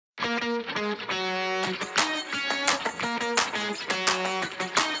Welcome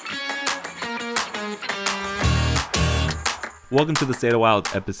to the State of Wild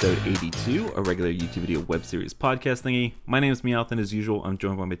episode 82, a regular YouTube video web series podcast thingy. My name is Meowth, and as usual, I'm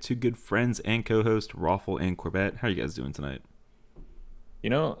joined by my two good friends and co-host, Roffle and Corbett. How are you guys doing tonight? You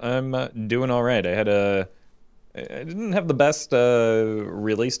know, I'm doing all right. I didn't have the best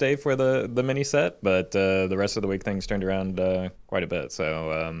release day for the mini set, but the rest of the week things turned around quite a bit.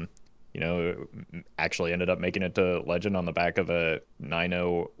 So, actually ended up making it to Legend on the back of a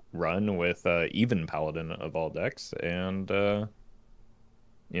 9-0 run with even Paladin of all decks, and had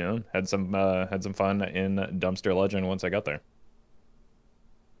some fun in Dumpster Legend once I got there.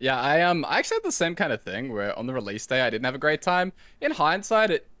 Yeah, I actually had the same kind of thing where on the release day I didn't have a great time. In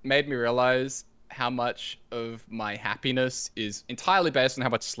hindsight, it made me realize how much of my happiness is entirely based on how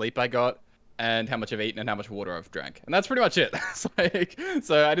much sleep I got and how much I've eaten and how much water I've drank. And that's pretty much it.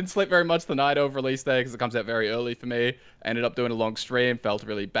 So I didn't sleep very much the night of release day because it comes out very early for me. I ended up doing a long stream, felt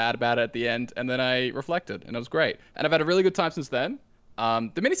really bad about it at the end, and then I reflected, and it was great. And I've had a really good time since then. The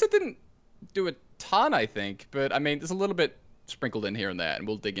miniset didn't do a ton, I think, but I mean, there's a little bit sprinkled in here and there, and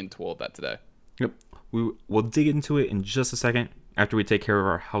we'll dig into all of that today. Yep, we'll dig into it in just a second after we take care of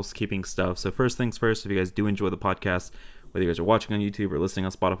our housekeeping stuff. So first things first, if you guys do enjoy the podcast, whether you guys are watching on YouTube or listening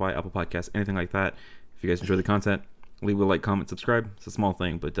on Spotify, Apple Podcasts, anything like that, if you guys enjoy the content, leave a like, comment, subscribe. It's a small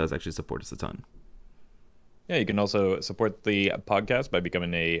thing, but it does actually support us a ton. Yeah, you can also support the podcast by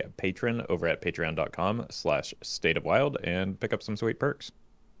becoming a patron over at patreon.com/stateofwild and pick up some sweet perks.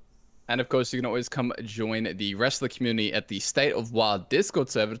 And of course, you can always come join the rest of the community at the State of Wild Discord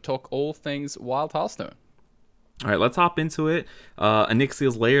server to talk all things Wild Hearthstone. All right, let's hop into it.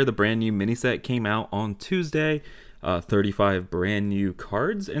 Onyxia's Lair, the brand new mini set, came out on Tuesday. 35 brand new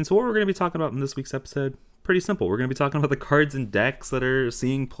cards. And so what we're going to be talking about in this week's episode, pretty simple. We're going to be talking about the cards and decks that are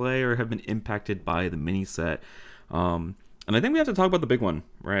seeing play or have been impacted by the mini set. And I think we have to talk about the big one,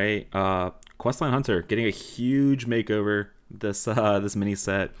 right? Questline Hunter getting a huge makeover this mini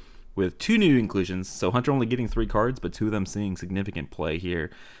set with 2 new inclusions. So Hunter only getting 3 cards, but 2 of them seeing significant play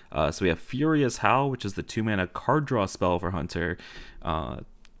here. So we have Furious Howl, which is the 2-mana card draw spell for Hunter.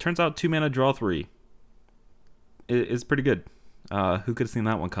 Turns out 2-mana draw 3 is pretty good. Who could have seen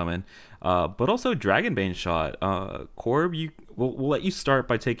that one coming? But also Dragonbane Shot. Corb, we'll let you start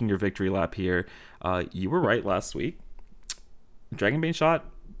by taking your victory lap here. You were right last week. Dragonbane Shot,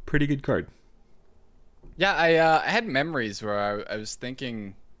 pretty good card. Yeah, I had memories where I was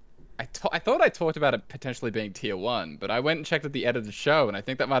thinking, I thought I talked about it potentially being tier 1, but I went and checked at the edited show, and I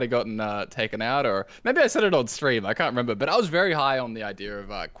think that might have gotten taken out, or maybe I said it on stream, I can't remember, but I was very high on the idea of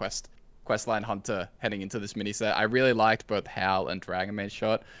Questline Hunter heading into this mini set. I really liked both Howl and Dragonbane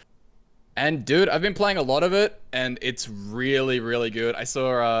Shot. And dude, I've been playing a lot of it, and it's really, really good. I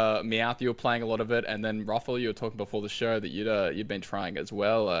saw Meowth, you were playing a lot of it, and then Roffle, you were talking before the show that you'd been trying as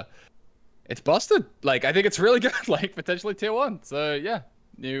well. It's busted. Like, I think it's really good, like potentially tier 1. So yeah,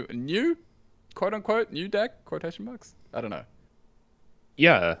 new quote unquote new deck, quotation marks. I don't know.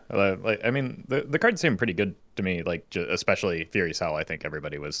 Yeah, I mean, the cards seem pretty good to me, like especially Furious Howl. I think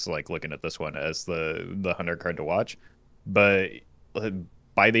everybody was like looking at this one as the Hunter card to watch, but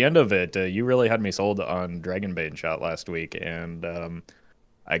by the end of it, you really had me sold on Dragonbane Shot last week, and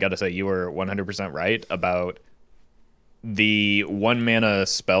I got to say you were 100% right about the 1-mana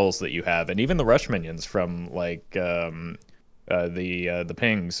spells that you have, and even the rush minions from like the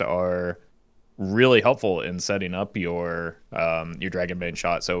pings are really helpful in setting up your Dragonbane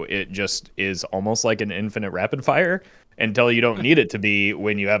Shot, so it just is almost like an infinite rapid fire until you don't need it to be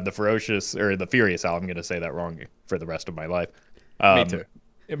when you have the Ferocious or the Furious Howl. I'm going to say that wrong for the rest of my life. Me too.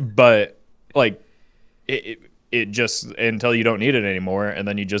 But like it just until you don't need it anymore, and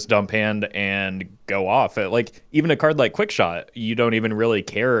then you just dump hand and go off. Like even a card like Quick Shot, you don't even really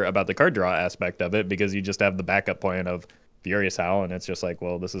care about the card draw aspect of it because you just have the backup plan of Furious Howl, and it's just like,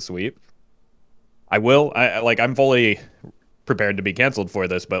 well, this is sweet. I'm fully prepared to be canceled for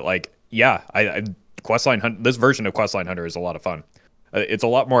this, but like, yeah, Questline Hunter, this version of Questline Hunter is a lot of fun. It's a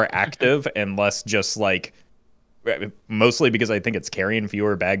lot more active and less just like, mostly because I think it's carrying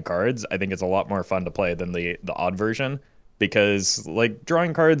fewer bad cards. I think it's a lot more fun to play than the odd version, because like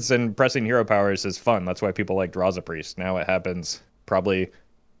drawing cards and pressing hero powers is fun. That's why people like Draws a Priest. Now it happens probably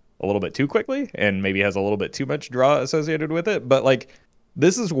a little bit too quickly and maybe has a little bit too much draw associated with it. But like,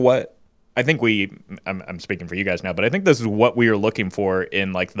 this is what I think I'm speaking for you guys now, but I think this is what we are looking for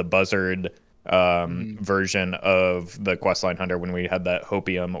in like the Buzzard version of the Questline Hunter, when we had that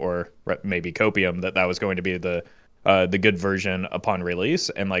Hopium or maybe Copium that was going to be the good version upon release.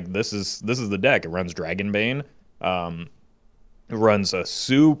 And like, this is the deck. It runs Dragonbane. runs a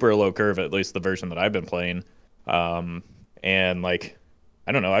super low curve, at least the version that I've been playing. And like,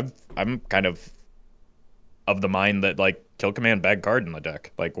 I don't know, I'm kind of the mind that like kill command bad card in the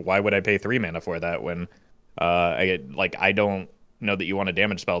deck. Like, why would I pay 3 mana for that when I don't know that you want a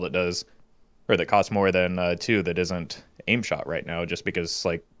damage spell that does or that costs more than 2 that isn't aim shot right now, just because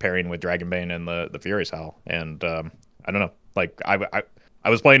like pairing with Dragonbane and the Furious Howl. And I don't know. Like I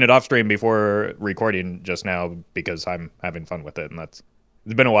was playing it off stream before recording just now because I'm having fun with it, and it's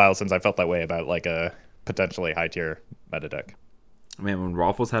been a while since I felt that way about like a potentially high tier meta deck. Man, when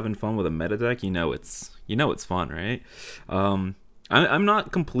Roffle's having fun with a meta deck, it's fun, right? I'm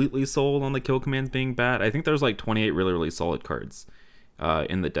not completely sold on the kill commands being bad. I think there's like 28 really, really solid cards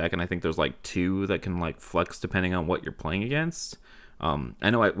in the deck, and I think there's like 2 that can like flex depending on what you're playing against. I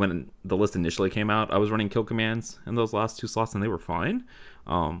know when the list initially came out, I was running kill commands in those last 2 slots, and they were fine.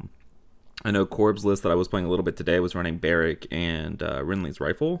 I know Corb's list that I was playing a little bit today was running Barrack and Rinley's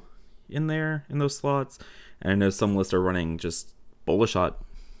Rifle in those slots, and I know some lists are running just Bola Shot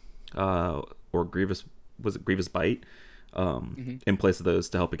or Grievous Bite in place of those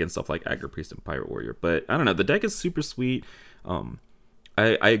to help against stuff like Aggro Priest and Pirate Warrior. But I don't know, the deck is super sweet.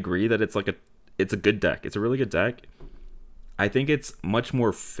 I agree that it's a good deck. It's a really good deck. I think it's much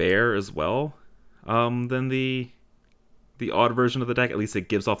more fair as well than the odd version of the deck. At least it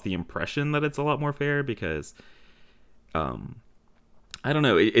gives off the impression that it's a lot more fair because I don't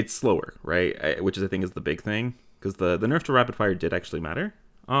know, it's slower, right? Which I think is the big thing, because the nerf to rapid fire did actually matter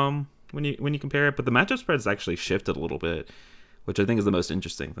when you compare it, but the matchup spread has actually shifted a little bit, which I think is the most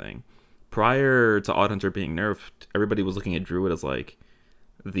interesting thing. Prior to Odd Hunter being nerfed, everybody was looking at Druid as like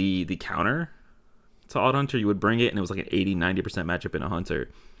the counter to Odd Hunter. You would bring it and it was like an 80-90% matchup in a Hunter.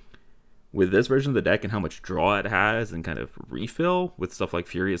 With this version of the deck and how much draw it has and kind of refill with stuff like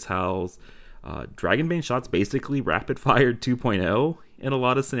Furious Howls, Dragonbane shots basically rapid fired 2.0 in a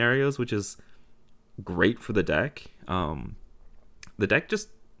lot of scenarios, which is great for the deck. The deck just,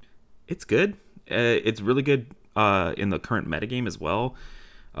 it's good. It's really good in the current metagame as well.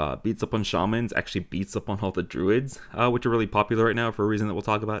 Beats up on Shamans, actually beats up on all the Druids, which are really popular right now for a reason that we'll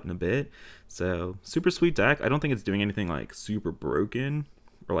talk about in a bit. So, super sweet deck. I don't think it's doing anything like super broken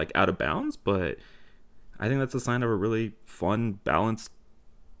or like out of bounds, but I think that's a sign of a really fun, balanced,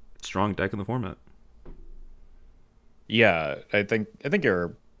 strong deck in the format. Yeah, I think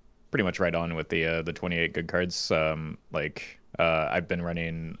you're pretty much right on with the 28 good cards. I've been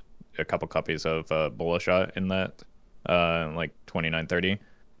running a couple copies of Bola Shot in that like 29-30,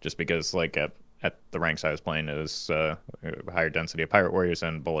 just because like at the ranks I was playing, it was higher density of Pirate Warriors,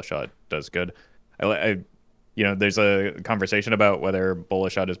 and Bola Shot does good. There's a conversation about whether Bola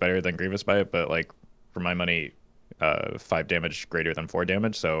Shot is better than Grievous Bite, but like for my money, 5 damage greater than 4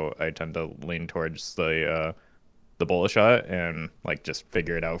 damage, so I tend to lean towards the Bola Shot and like just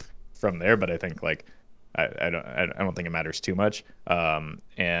figure it out from there. But I think like I don't think it matters too much.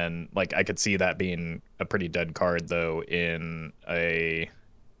 And like I could see that being a pretty dead card though in a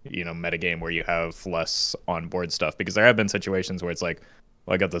metagame where you have less on board stuff, because there have been situations where it's like,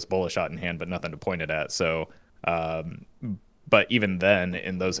 well, I got this Bola Shot in hand but nothing to point it at. So but even then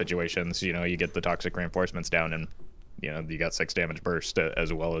in those situations, you get the toxic reinforcements down and you got 6 damage burst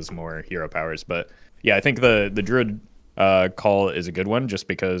as well as more hero powers. But yeah, I think the Druid call is a good one, just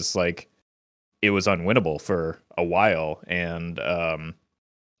because like it was unwinnable for a while, and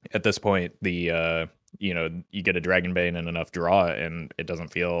at this point the you get a Dragonbane and enough draw and it doesn't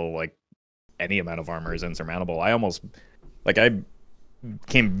feel like any amount of armor is insurmountable. I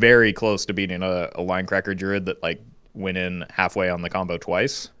came very close to beating a Linecracker Druid that like went in halfway on the combo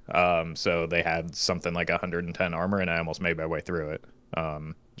twice. So they had something like 110 armor and I almost made my way through it.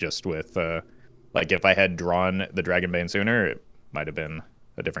 Just with like if I had drawn the Dragonbane sooner, it might have been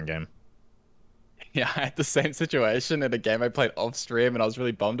a different game. Yeah, I had the same situation in a game I played off stream, and I was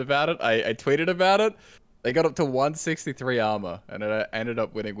really bummed about it. I tweeted about it. They got up to 163 armor, and I ended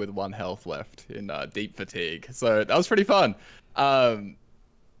up winning with 1 health left in deep fatigue. So that was pretty fun.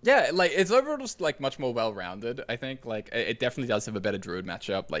 Yeah, like it's overall just like much more well-rounded. I think like it definitely does have a better Druid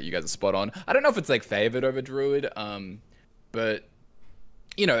matchup. Like you guys are spot on. I don't know if it's like favored over Druid, but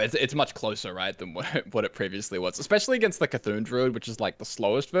it's much closer, right, than what it previously was, especially against the Cthulhu Druid, which is like the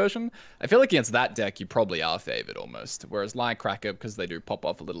slowest version. I feel like against that deck, you probably are favored almost. Whereas Linecracker, because they do pop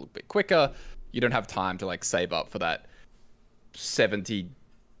off a little bit quicker, you don't have time to like save up for that 70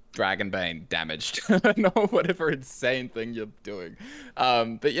 Dragonbane damage, no, whatever insane thing you're doing.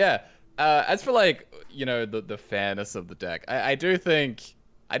 But yeah, as for like the fairness of the deck, I do think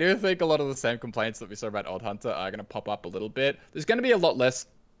a lot of the same complaints that we saw about Odd Hunter are going to pop up a little bit. There's going to be a lot less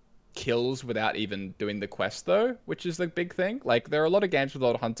kills without even doing the quest though, which is the big thing. Like there are a lot of games with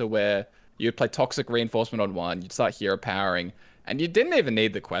Lord Hunter where you'd play Toxic Reinforcement on one, you'd start hero powering, and you didn't even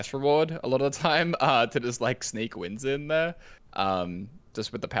need the quest reward a lot of the time to just like sneak wins in there.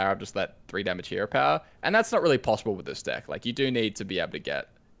 Just with the power of just that 3 damage hero power. And that's not really possible with this deck. Like you do need to be able to get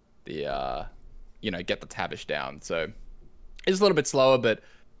the get the Tavish down. So it's a little bit slower, but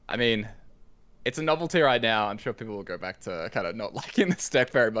I mean, it's a novelty right now. I'm sure people will go back to kind of not liking this deck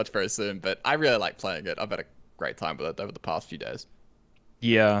very much very soon, but I really like playing it. I've had a great time with it over the past few days.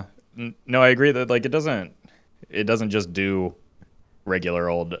 Yeah. No, I agree that like it doesn't just do regular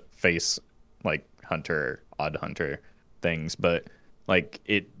old face like hunter, odd hunter things, but like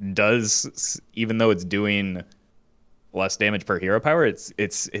it does, even though it's doing less damage per hero power,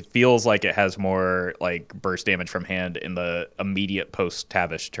 it feels like it has more like burst damage from hand in the immediate post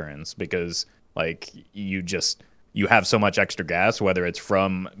Tavish turns, because like you have so much extra gas, whether it's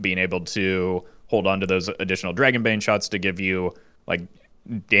from being able to hold on to those additional Dragonbane shots to give you like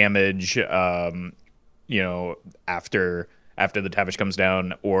damage after the Tavish comes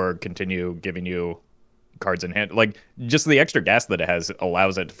down, or continue giving you cards in hand. Like just the extra gas that it has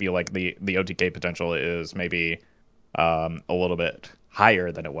allows it to feel like the OTK potential is maybe a little bit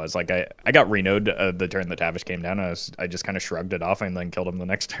higher than it was. Like I got Reno'd the turn that Tavish came down. I just kind of shrugged it off and then killed him the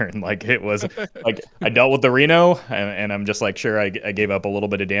next turn. Like it was like I dealt with the Reno and I'm just like, sure, I gave up a little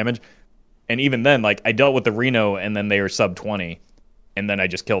bit of damage. And even then, like I dealt with the Reno and then they were sub 20. And then I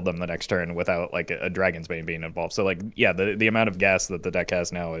just killed them the next turn without like a Dragon's Bane being involved. So like, yeah, the amount of gas that the deck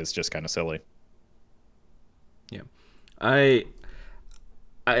has now is just kind of silly. Yeah. I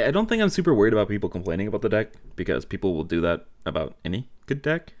don't think I'm super worried about people complaining about the deck, because people will do that about any good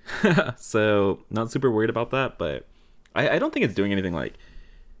deck. So not super worried about that, but I don't think it's doing anything like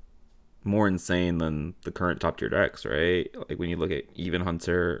more insane than the current top tier decks, right? Like when you look at even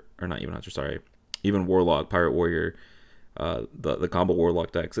Warlock, Pirate Warrior, the combo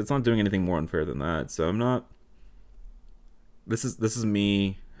Warlock decks, it's not doing anything more unfair than that. So I'm not. This is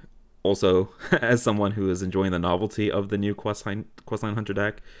me also as someone who is enjoying the novelty of the new Questline Hunter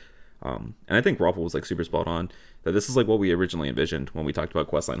deck. And I think Roffle was like super spot on that this is like what we originally envisioned when we talked about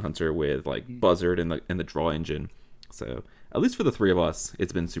Questline Hunter with like Buzzard and the draw engine. So at least for the three of us,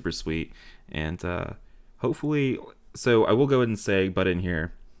 it's been super sweet. And hopefully, so I will go ahead and say, but in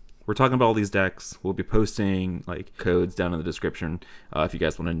here, we're talking about all these decks. We'll be posting like codes down in the description if you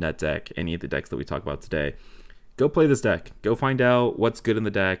guys want to net deck any of the decks that we talk about today. Go play this deck. Go find out what's good in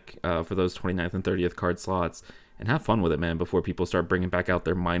the deck for those 29th and 30th card slots, and have fun with it, man, before people start bringing back out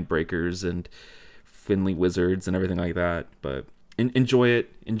their Mind Breakers and Finley Wizards and everything like that. But enjoy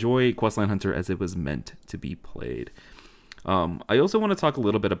it. Enjoy Questline Hunter as it was meant to be played. I also want to talk a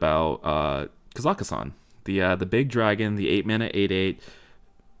little bit about Kaza, the big dragon, the 8-mana 8/8.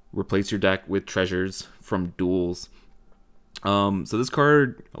 Replace your deck with treasures from duels. So this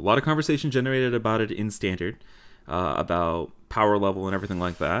card, a lot of conversation generated about it in Standard, about power level and everything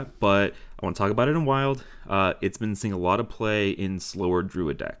like that, but I want to talk about it in Wild. It's been seeing a lot of play in slower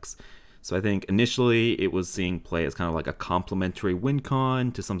Druid decks. So I think initially it was seeing play as kind of like a complementary win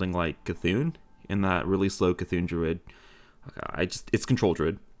con to something like Cthulhu, in that really slow Cthulhu Druid. It's Control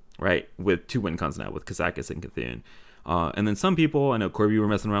Druid, right? With 2 win cons now, with Kazakus and Cthulhu. And then some people, I know Corby were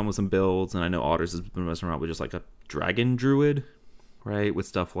messing around with some builds, and I know Otters has been messing around with just like a Dragon Druid, right? With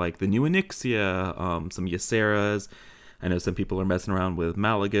stuff like the new Onyxia, some Ysera's. I know some people are messing around with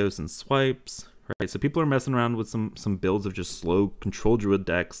Malagos and Swipes, right? So people are messing around with some builds of just slow Control Druid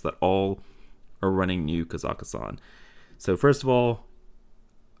decks that all are running new Kaza. So first of all,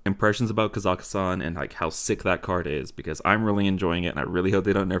 impressions about Kaza and like how sick that card is, because I'm really enjoying it, and I really hope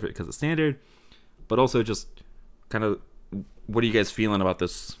they don't nerf it because of Standard. But also just kind of, what are you guys feeling about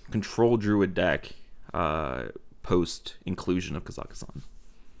this Control Druid deck post inclusion of Kaza?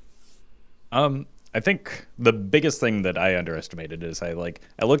 I think the biggest thing that I underestimated is I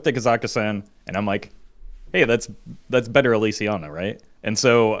looked at Kaza and I'm like, hey, that's better Elysiana, right? And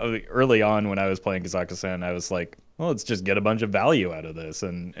so early on when I was playing Kaza, I was like, well, let's just get a bunch of value out of this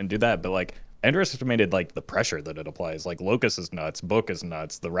and do that. But like, I underestimated like the pressure that it applies. Like Locust is nuts, Book is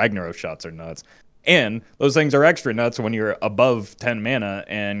nuts, the Ragnaros shots are nuts. And those things are extra nuts when you're above 10 mana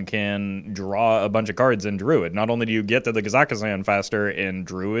and can draw a bunch of cards in Druid. Not only do you get to the Kaza faster in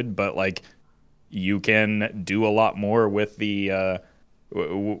Druid, but like you can do a lot more with the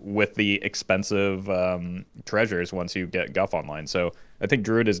expensive treasures once you get Guff online. So I think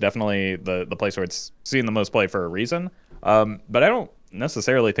Druid is definitely the place where it's seeing the most play for a reason. But I don't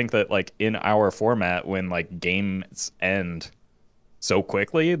necessarily think that like in our format, when like games end so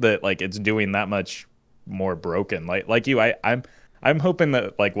quickly, that like it's doing that much more broken. Like you, I'm I'm hoping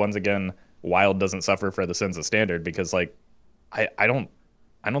that like once again, Wild doesn't suffer for the sins of Standard because like I don't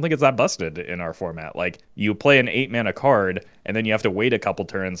think it's that busted in our format. Like you play an 8-mana card and then you have to wait a couple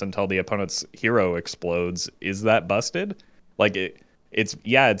turns until the opponent's hero explodes. Is that busted? Like it's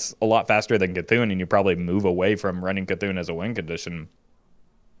a lot faster than Cthulhu, and you probably move away from running Cthulhu as a win condition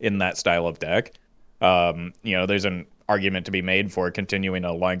in that style of deck. There's an argument to be made for continuing a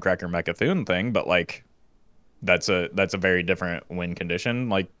Linecracker Mecha'thun thing, but like that's a very different win condition.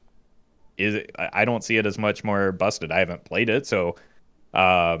 Like I don't see it as much more busted. I haven't played it, so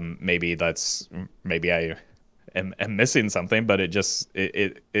maybe I am missing something, but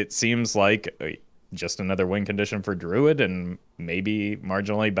it seems like just another win condition for Druid, and maybe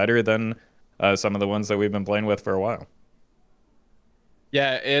marginally better than some of the ones that we've been playing with for a while.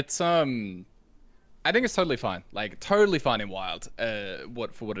 Yeah, it's I think it's totally fine. Like totally fine in Wild.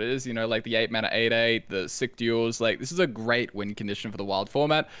 What it is, like the 8-mana 8/8, the sick duels. Like this is a great win condition for the Wild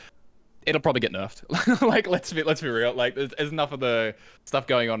format. It'll probably get nerfed. Like let's be real. Like there's enough of the stuff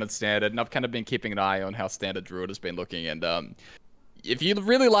going on in Standard, and I've kind of been keeping an eye on how Standard Druid has been looking, and if you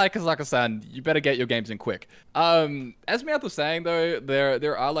really like Kaza-san, you better get your games in quick. As Meowth was saying though,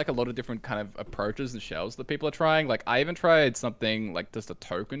 there are like a lot of different kind of approaches and shells that people are trying. Like I even tried something like just a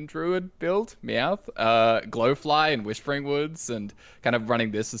token Druid build, Meowth, Glowfly and Whispering Woods, and kind of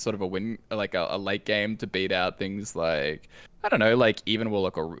running this as sort of a win, like a late game to beat out things like, I don't know, like even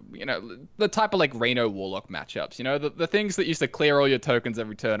Warlock, or the type of like Reno Warlock matchups. The things that used to clear all your tokens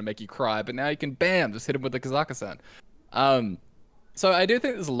every turn and make you cry, but now you can bam, just hit him with the Kaza-san. So I do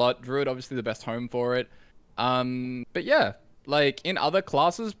think there's a lot. Druid, obviously the best home for it. But yeah, like in other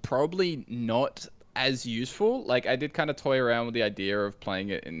classes, probably not as useful. Like I did kind of toy around with the idea of playing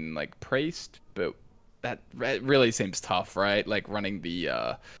it in like Priest, but that really seems tough, right? Like running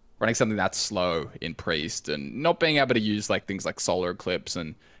something that's slow in Priest and not being able to use like things like Solar Eclipse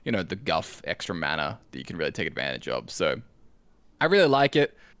and the guff extra mana that you can really take advantage of. So I really like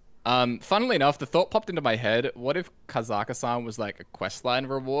it. Funnily enough, the thought popped into my head, what if Kaza-san was like a questline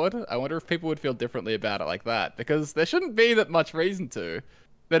reward? I wonder if people would feel differently about it like that, because there shouldn't be that much reason to,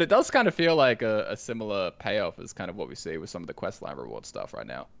 but it does kind of feel like a similar payoff as kind of what we see with some of the questline reward stuff right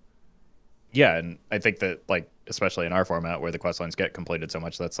now. Yeah, and I think that like especially in our format where the questlines get completed so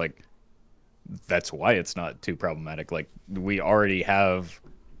much, that's why it's not too problematic. Like we already have,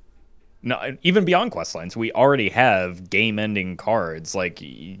 no, even beyond questlines, we already have game-ending cards. Like,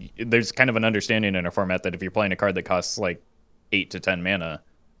 there's kind of an understanding in a format that if you're playing a card that costs like 8 to 10 mana,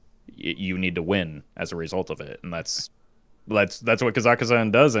 you need to win as a result of it, and that's what Kaza-san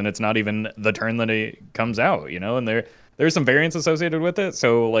does. And it's not even the turn that it comes out, and there's some variance associated with it.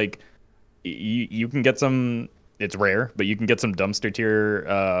 So like, you can get some. It's rare, but you can get some dumpster tier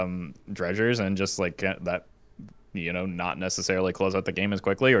treasures and just like that. Not necessarily close out the game as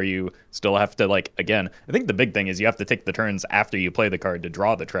quickly, or you still have to, like, again, I think the big thing is you have to take the turns after you play the card to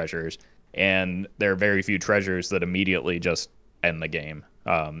draw the treasures, and there are very few treasures that immediately just end the game.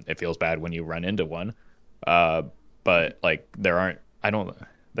 It feels bad when you run into one, but like there aren't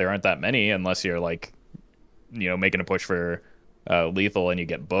that many unless you're like, making a push for lethal and you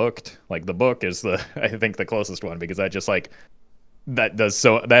get booked. Like the book is I think the closest one, because that just like that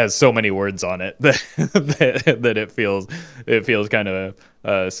has so many words on it that it feels kind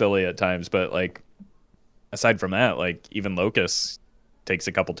of silly at times. But like aside from that, like even Locust takes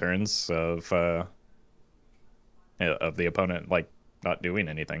a couple turns of the opponent like not doing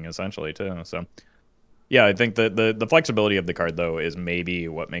anything essentially too. So yeah, I think the flexibility of the card though is maybe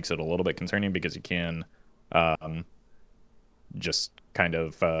what makes it a little bit concerning, because you can just kind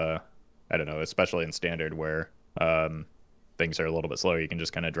of I don't know, especially in Standard where things are a little bit slower, you can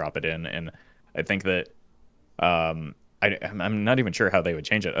just kind of drop it in. And I think that I'm not even sure how they would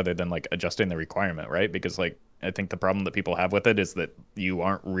change it other than like adjusting the requirement, right? Because like I think the problem that people have with it is that you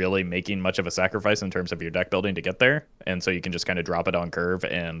aren't really making much of a sacrifice in terms of your deck building to get there, and so you can just kind of drop it on curve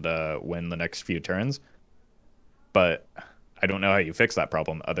and win the next few turns. But I don't know how you fix that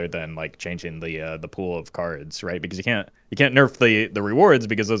problem other than like changing the pool of cards, right? Because you can't nerf the rewards,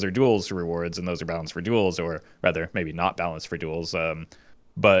 because those are duels rewards and those are balanced for duels, or rather maybe not balanced for duels.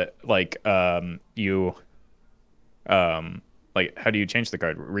 But like like how do you change the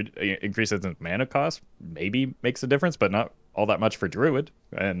card? Increase its mana cost maybe makes a difference, but not all that much for Druid.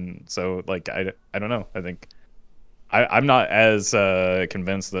 And so like I don't know. I think I'm not as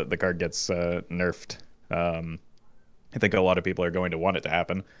convinced that the card gets nerfed. I think a lot of people are going to want it to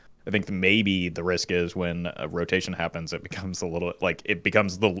happen. I think maybe the risk is when a rotation happens, it becomes a little like it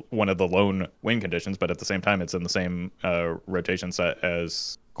becomes one of the lone win conditions, but at the same time, it's in the same rotation set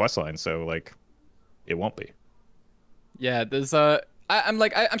as Questline, so like it won't be. Yeah, there's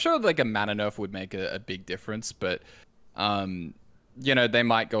I'm sure like a mana nerf would make a big difference, but you know, they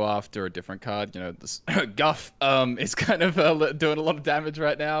might go after a different card. You know, this Guff is kind of doing a lot of damage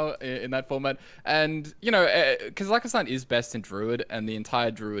right now in that format, and you know, Kazakhstan is best in Druid, and the entire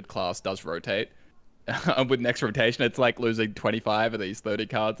Druid class does rotate. With next rotation, it's like losing 25 of these 30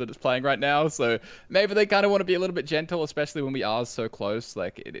 cards that it's playing right now. So maybe they kind of want to be a little bit gentle, especially when we are so close.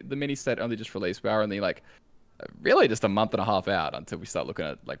 Like the mini set only just released. We are only like really just a month and a half out until we start looking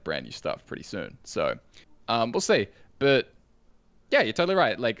at like brand new stuff pretty soon. So we'll see. But yeah, you're totally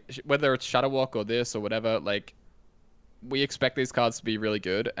right. Like whether it's Shadowwalk or this or whatever, like we expect these cards to be really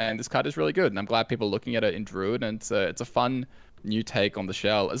good, and this card is really good. And I'm glad people are looking at it in Druid, and it's a fun new take on the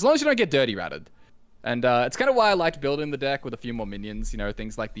shell, as long as you don't get dirty ratted. And it's kind of why I liked building the deck with a few more minions, you know,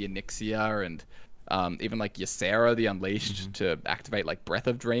 things like the Onyxia and even like Ysera, the Unleashed, to activate like Breath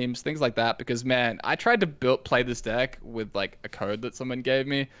of Dreams, things like that. Because, man, I tried to play this deck with like a code that someone gave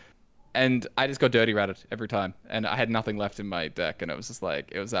me, and I just got dirty ratted every time. And I had nothing left in my deck, and it was just like,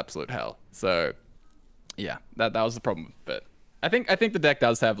 it was absolute hell. So, yeah, that was the problem. But I think the deck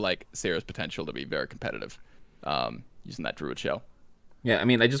does have like serious potential to be very competitive using that Druid shell. Yeah, I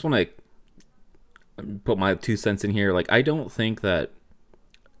mean, I just want to put my 2 cents in here. Like, I don't think that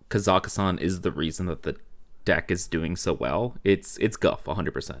Kazakhstan is the reason that the deck is doing so well. It's Guff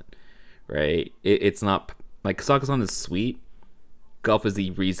 100%, right? It's not like Kazakhstan is sweet. Guff is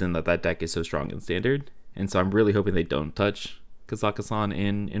the reason that deck is so strong in standard, and so I'm really hoping they don't touch Kazakhstan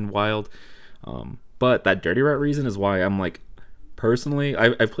in wild. But that dirty rat reason is why I'm like, personally,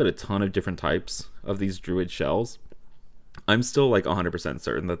 I've played a ton of different types of these Druid shells. I'm still like 100%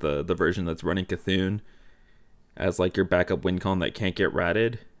 certain that the version that's running Cthulhu as like your backup win con that can't get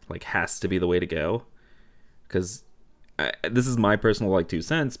ratted like has to be the way to go, because this is my personal like 2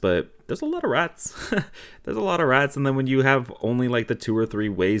 cents, but there's a lot of rats. There's a lot of rats, and then when you have only like the 2 or 3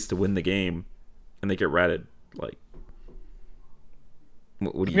 ways to win the game and they get ratted, like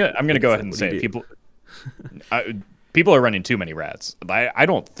what do you? I'm gonna go ahead and say people. People are running too many rats. I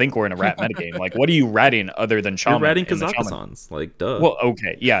don't think we're in a rat metagame. Like, what are you ratting other than Shaman? You're ratting Kazakhstans. Like, duh. Well,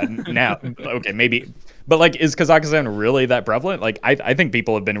 okay. Yeah, now. Okay, maybe. But, like, is Kazakhstan really that prevalent? Like, I think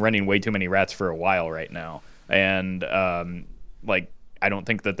people have been running way too many rats for a while right now. And, like, I don't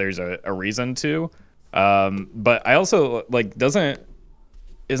think that there's a reason to. But I also, like,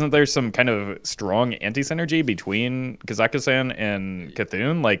 isn't there some kind of strong anti-synergy between Kazakhstan and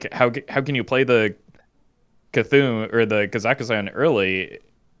Cthulhu? Like, how can you play the Cthulhu or the Kazakhstan early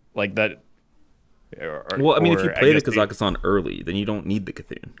like that? Well, I mean, if you play the Kazakhstan early, then you don't need the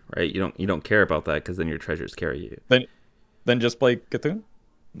Cthulhu, right? You don't care about that because then your treasures carry you. Then just play Cthulhu.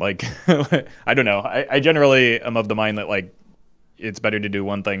 Like, I don't know. I generally am of the mind that like it's better to do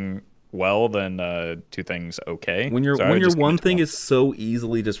one thing well than 2 things okay. When your one thing is so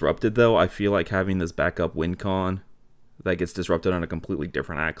easily disrupted, though, I feel like having this backup win con that gets disrupted on a completely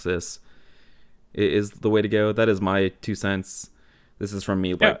different axis is the way to go. That is my 2 cents. This is from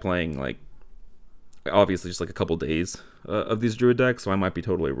me like playing like obviously just like a couple days of these Druid decks, so I might be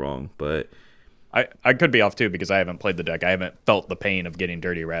totally wrong, but I could be off too because I haven't played the deck. I haven't felt the pain of getting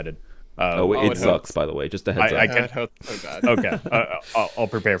dirty ratted. It sucks, by the way. Just a heads up. It hurts so bad. Okay, I'll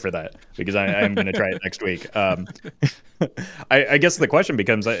prepare for that because I'm going to try it next week. I guess the question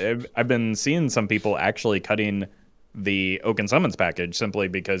becomes: I've been seeing some people actually cutting the Oaken Summons package simply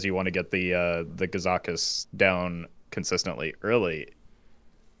because you want to get the Kazakhs down consistently early.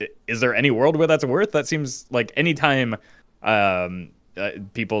 Is there any world where that's worth? That seems like anytime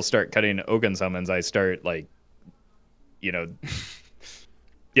people start cutting Oaken Summons, I start like,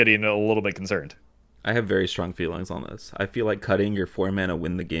 getting a little bit concerned. I have very strong feelings on this. I feel like cutting your 4-mana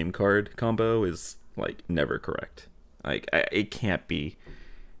win the game card combo is like never correct. Like it can't be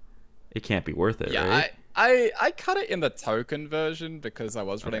worth it. Yeah, right? I cut it in the token version because I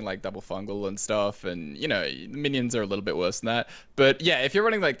was running like double fungal and stuff, and minions are a little bit worse than that. But yeah, if you're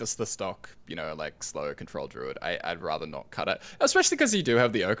running like the stock, like slow control druid, I'd rather not cut it, especially because you do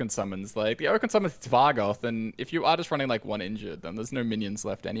have the Oaken Summons. Like the Oaken Summons Tvargoth, and if you are just running like one injured, then there's no minions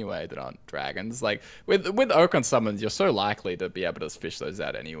left anyway that aren't dragons. Like with Oaken Summons, you're so likely to be able to fish those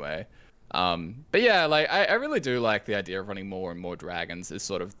out anyway. But yeah, like I really do like the idea of running more and more dragons as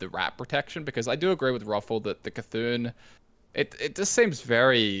sort of the rat protection, because I do agree with Roffle that the Cthulhu, it just seems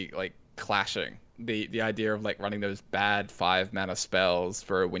very like clashing. The idea of like running those bad 5-mana spells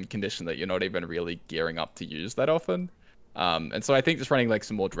for a win condition that you're not even really gearing up to use that often. And so I think just running like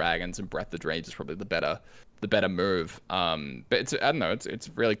some more dragons and Breath of Dreams is probably the better move. But I don't know, it's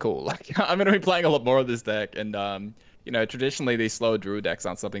really cool. Like I'm gonna be playing a lot more of this deck, and traditionally these slower druid decks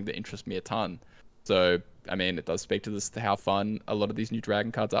aren't something that interests me a ton. So I mean, it does speak to this, to how fun a lot of these new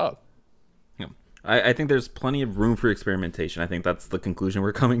dragon cards are. Yeah. I think there's plenty of room for experimentation. I think that's the conclusion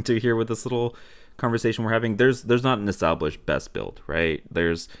we're coming to here with this little conversation we're having. There's not an established best build, right?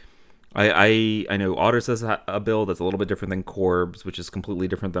 I know Otter says a build that's a little bit different than Corb's, which is completely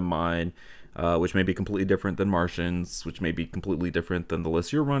different than mine, which may be completely different than Martian's, which may be completely different than the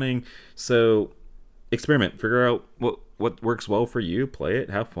list you're running. So experiment, figure out what works well for you, play it,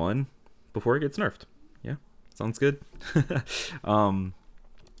 have fun before it gets nerfed. Yeah, sounds good.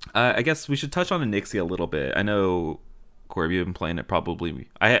 I guess we should touch on Onyxia a little bit. I know, Corb, you've been playing it probably.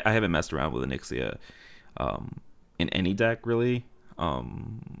 I haven't messed around with Onyxia in any deck, really. I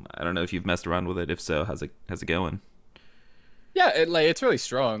don't know if you've messed around with it. If so, how's it going? Yeah, it's really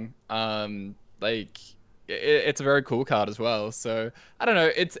strong. It's a very cool card as well. So I don't know.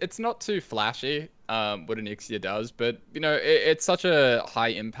 It's not too flashy. What Onyxia does, but it's such a high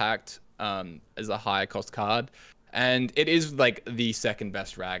impact as a high cost card. And it is like the second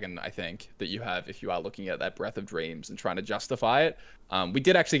best dragon, I think, that you have if you are looking at that Breath of Dreams and trying to justify it. We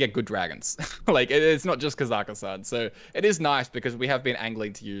did actually get good dragons. Like, it's not just Kaza-san. So it is nice because we have been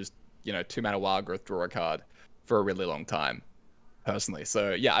angling to use, 2-mana Wild Growth draw a card for a really long time, personally.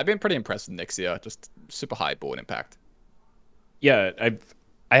 So yeah, I've been pretty impressed with Nixia. Just super high board impact. Yeah,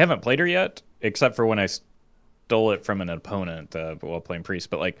 I haven't played her yet, except for when I stole it from an opponent while playing Priest.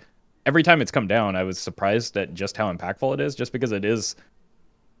 But like, every time it's come down, I was surprised at just how impactful it is, just because it is.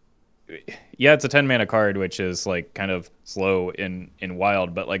 Yeah, it's a 10-mana card, which is like kind of slow in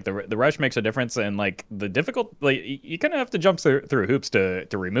wild, but like the rush makes a difference, and like the difficult, like you kind of have to jump through hoops to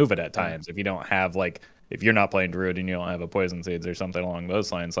remove it at times if you don't have, like, if you're not playing Druid and you don't have a Poison Seeds or something along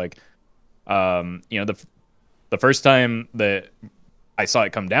those lines. Like, the first time that I saw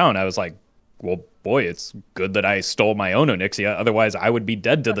it come down, I was like, well, boy, it's good that I stole my own Onyxia. Otherwise, I would be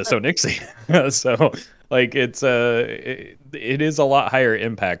dead to this Onyxia. So, like, it is a lot higher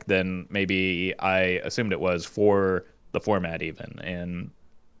impact than maybe I assumed it was for the format even. And,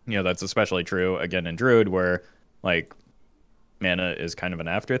 that's especially true, again, in Druid, where, like, mana is kind of an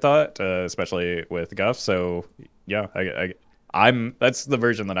afterthought, especially with Guff. So, yeah, that's the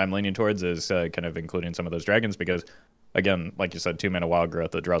version that I'm leaning towards, is kind of including some of those dragons, because, again, like you said, 2-mana Wild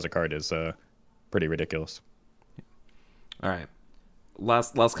Growth that draws a card is pretty ridiculous. All right.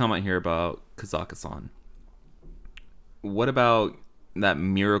 Last comment here about Kaza-san. What about that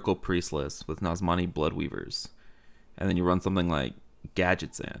Miracle Priest list with Nazmani Bloodweavers? And then you run something like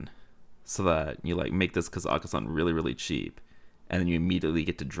Gadgets in, so that you like make this Kaza-san really, really cheap, and then you immediately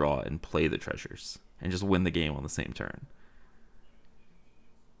get to draw and play the treasures and just win the game on the same turn.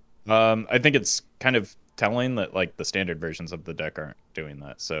 I think it's kind of telling that like the standard versions of the deck aren't doing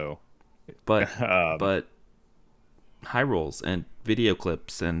that. So, but high rolls and video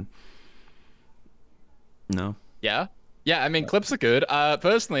clips and no. Yeah. I mean, clips are good.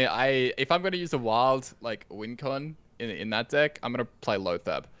 Personally, if I'm going to use a wild like win con in that deck, I'm going to play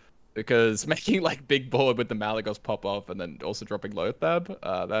Lothab, because making like big board with the Malagos pop off and then also dropping Lothab,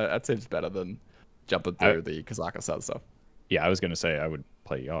 that seems better than jumping through the Kaza-san stuff. Yeah, I was going to say I would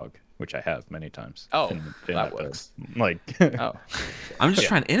play Yogg, which I have many times. Oh, that works. Like, oh, I'm just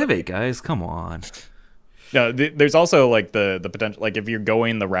trying to innovate, guys. Come on. No, there's also like the potential, like if you're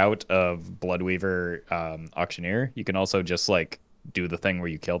going the route of Bloodweaver Auctioneer, you can also just like do the thing where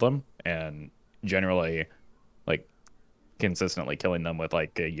you kill them, and generally like consistently killing them with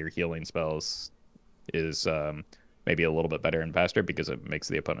like your healing spells is maybe a little bit better and faster, because it makes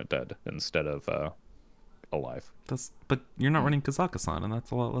the opponent dead instead of alive. But you're not running Kaza-san, and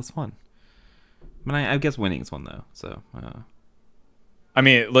that's a lot less fun. But I guess winning is fun though. So I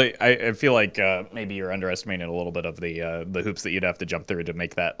mean, like, I feel like maybe you're underestimating a little bit of the hoops that you'd have to jump through to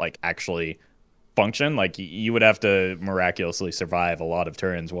make that like actually function. Like, you would have to miraculously survive a lot of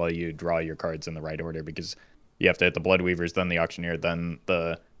turns while you draw your cards in the right order, because you have to hit the Bloodweavers, then the Auctioneer, then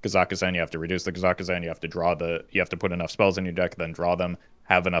the Kaza-san. You have to reduce the Kaza-san. You have to put enough spells in your deck, then draw them.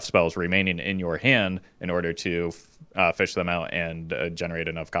 Have enough spells remaining in your hand in order to fish them out and generate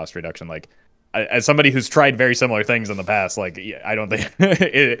enough cost reduction. Like, as somebody who's tried very similar things in the past, like, I don't think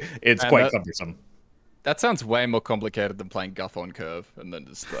it's quite cumbersome. That sounds way more complicated than playing Guff on curve and then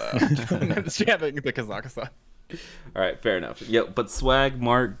just jamming the Kaza-san. All right, fair enough. Yeah, but Swag,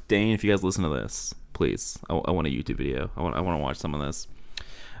 Mark, Dane, if you guys listen to this, please, I want a YouTube video. I want to watch some of this.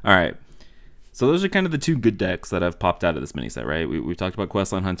 All right. So those are kind of the two good decks that have popped out of this mini set, right? We've talked about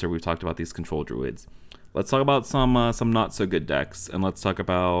Questline Hunter. We've talked about these Control Druids. Let's talk about some not so good decks, and let's talk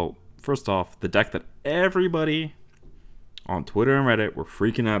about, first off, the deck that everybody on Twitter and Reddit were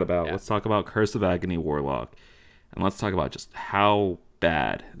freaking out about. Yeah. Let's talk about Curse of Agony Warlock, and let's talk about just how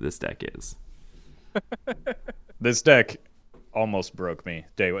bad this deck is. This deck almost broke me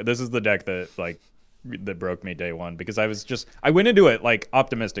day one. This is the deck that broke me day one because I went into it like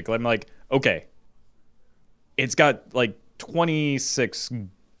optimistic. I'm like, okay, it's got like 26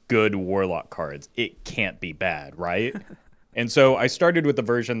 good Warlock cards. It can't be bad, right? And so I started with the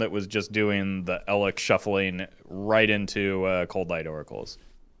version that was just doing the Elec shuffling right into Cold Light Oracles.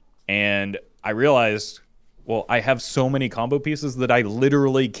 And I realized, well, I have so many combo pieces that I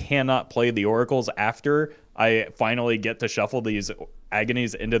literally cannot play the Oracles after I finally get to shuffle these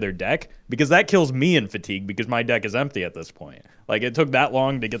Agonies into their deck, because that kills me in fatigue because my deck is empty at this point. Like, it took that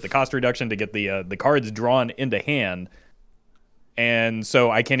long to get the cost reduction, to get the cards drawn into hand, and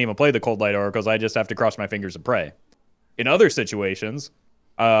so I can't even play the Cold Light Oracles. I just have to cross my fingers and pray. In other situations,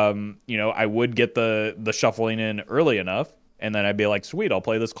 I would get the shuffling in early enough, and then I'd be like, sweet, I'll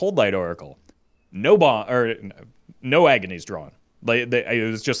play this Cold Light Oracle. No Agonies drawn. Like,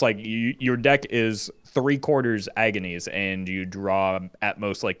 it was just like your deck is 3/4 Agonies, and you draw at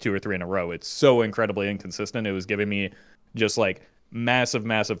most like 2 or 3 in a row. It's so incredibly inconsistent. It was giving me just like massive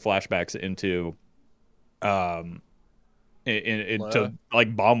flashbacks into into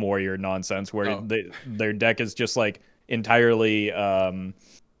like Bomb Warrior nonsense, where their deck is just like entirely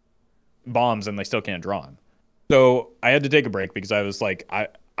bombs, and they still can't draw them. So I had to take a break because I was like, I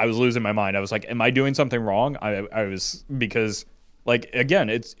was losing my mind. I was like, am I doing something wrong? I was, because like, again,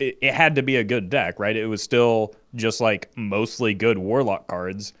 it had to be a good deck, right? It was still just like mostly good Warlock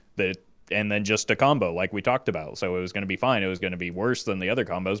cards and then just a combo like we talked about. So it was going to be fine. It was going to be worse than the other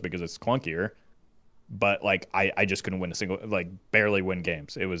combos because it's clunkier. But like, I just couldn't win barely win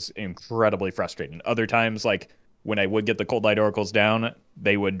games. It was incredibly frustrating. Other times, like when I would get the Cold Light Oracles down,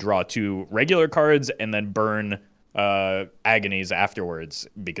 they would draw 2 regular cards and then burn Agonies afterwards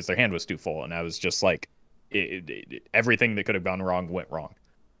because their hand was too full. And I was just like, everything that could have gone wrong went wrong.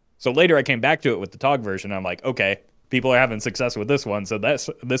 So later I came back to it with the TOG version. I'm like, okay, people are having success with this one, so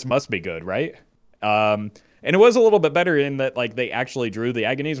this must be good, right? And it was a little bit better in that like they actually drew the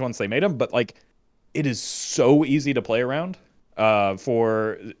Agonies once they made them, but like it is so easy to play around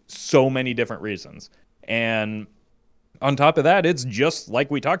for so many different reasons. And on top of that, it's just like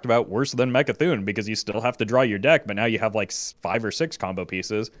we talked about, worse than Mechathune, because you still have to draw your deck, but now you have like 5 or 6 combo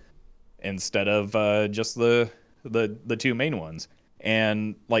pieces instead of just the 2 main ones.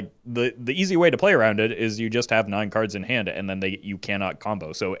 And like the easy way to play around it is you just have 9 cards in hand, and then you cannot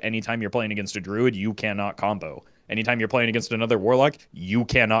combo. So anytime you're playing against a Druid, you cannot combo. Anytime you're playing against another Warlock, you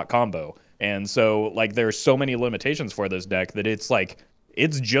cannot combo. And so like there's so many limitations for this deck that it's like,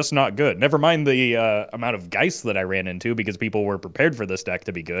 it's just not good. Never mind the amount of Geist that I ran into, because people were prepared for this deck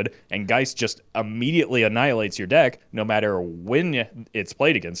to be good, and Geist just immediately annihilates your deck no matter when it's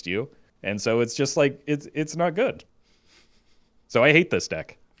played against you. And so it's just like, it's not good. So I hate this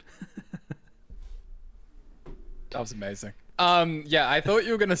deck. That was amazing. Yeah, I thought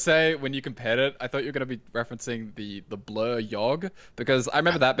you were gonna say, when you compared it, I thought you were gonna be referencing the Blur Yogg, because I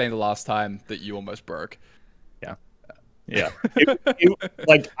remember that being the last time that you almost broke. Yeah.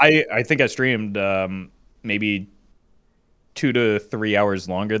 Like I think I streamed maybe 2 to 3 hours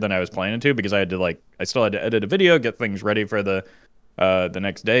longer than I was planning to, because I still had to edit a video, get things ready for the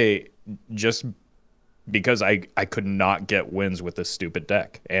next day, just because I could not get wins with this stupid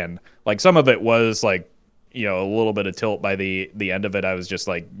deck. And like some of it was like, a little bit of tilt by the end of it. I was just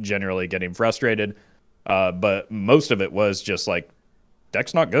like generally getting frustrated. But most of it was just like,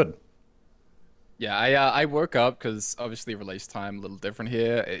 deck's not good. Yeah, I woke up because obviously release time a little different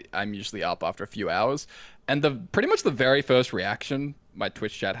here. I'm usually up after a few hours, and pretty much the very first reaction my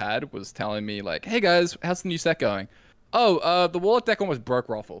Twitch chat had was telling me like, "Hey guys, how's the new set going?" Oh, the Warlock deck almost broke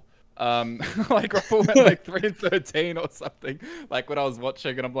Roffle. Like Roffle went like 3-13 or something. Like when I was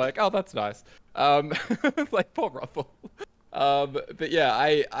watching, and I'm like, "Oh, that's nice." Like poor Roffle. But yeah,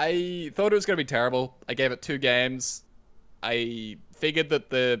 I thought it was gonna be terrible. I gave it 2 games. I figured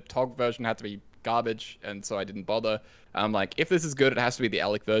that the TOG version had to be garbage, and so I didn't bother. I'm like, if this is good, it has to be the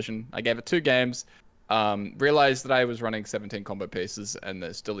Elec version. I gave it 2 games, realized that I was running 17 combo pieces, and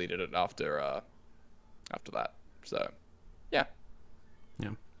then still deleted it after that. So yeah.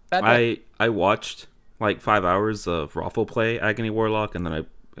 I watched like 5 hours of Roffle play Agony Warlock, and then I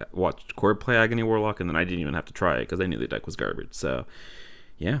watched Corb play Agony Warlock, and then I didn't even have to try it because I knew the deck was garbage. So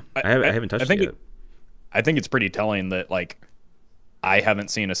yeah, I haven't touched it yet. I think it's pretty telling that like I haven't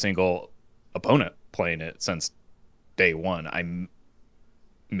seen a single opponent playing it since day one. I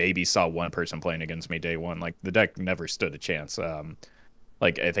maybe saw one person playing against me day one. Like the deck never stood a chance.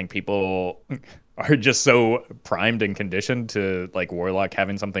 Like I think people are just so primed and conditioned to like Warlock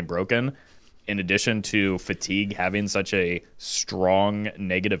having something broken, in addition to fatigue having such a strong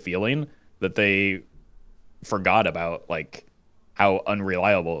negative feeling, that they forgot about like how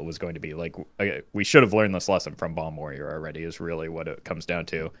unreliable it was going to be. Like we should have learned this lesson from Bomb Warrior already, is really what it comes down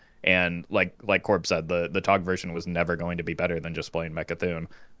to. And like Corb said, the Tog version was never going to be better than just playing Mechathune.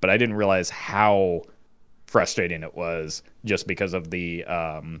 But I didn't realize how frustrating it was just because of the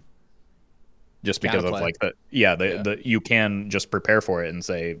like the you can just prepare for it and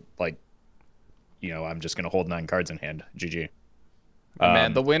say like, I'm just gonna hold 9 cards in hand. GG.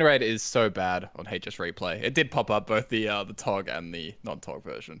 Man, the win rate is so bad on HS Replay. It did pop up both the Tog and the non-Tog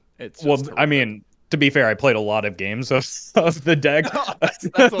version. It's just I mean, to be fair, I played a lot of games of the deck.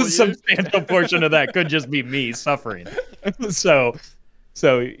 That's all a substantial portion of that could just be me suffering. So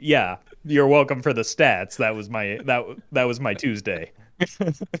yeah, you're welcome for the stats. That was my Tuesday.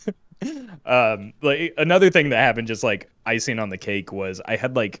 Like another thing that happened, just like icing on the cake, was I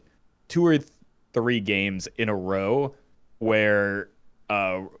had like 2 or 3 games in a row where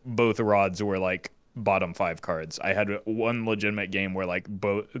both rods were like bottom 5 cards. I had one legitimate game where like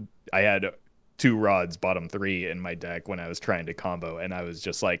I had 2 rods bottom 3 in my deck when I was trying to combo, and I was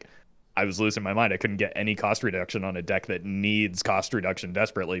just like, I was losing my mind. I couldn't get any cost reduction on a deck that needs cost reduction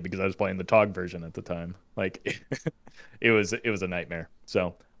desperately because I was playing the Tog version at the time. Like it was a nightmare.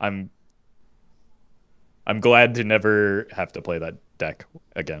 So I'm glad to never have to play that deck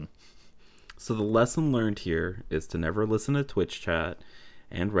again. So the lesson learned here is to never listen to Twitch chat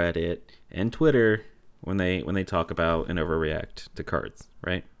and Reddit and Twitter when they talk about and overreact to cards,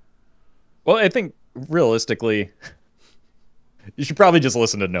 right? Well, I think realistically, you should probably just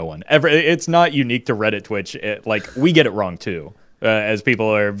listen to no one. It's not unique to Reddit, Twitch. Like we get it wrong too, as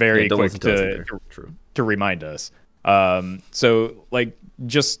people are very quick to remind us. So like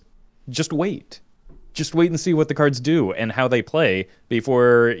just wait. Just wait and see what the cards do and how they play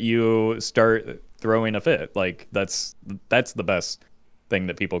before you start throwing a fit. Like that's the best thing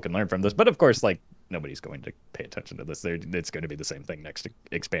that people can learn from this. But of course, like nobody's going to pay attention to this. It's going to be the same thing next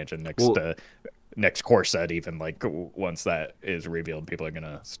expansion, next core set. Even like once that is revealed, people are going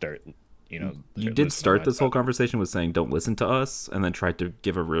to start. You did start this whole conversation with saying don't listen to us, and then tried to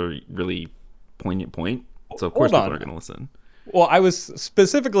give a really really poignant point. So of course people are going to listen. Well, I was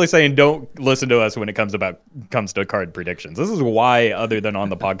specifically saying don't listen to us when it comes to card predictions. This is why, other than on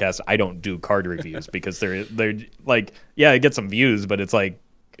the podcast, I don't do card reviews, because they're like, yeah, I get some views, but it's like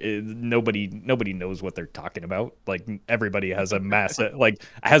nobody knows what they're talking about. Like everybody has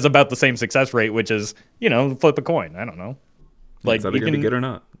has about the same success rate, which is flip a coin. I don't know. Like it's either going to be good or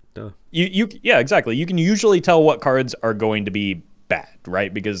not. Duh. Yeah, exactly. You can usually tell what cards are going to be bad,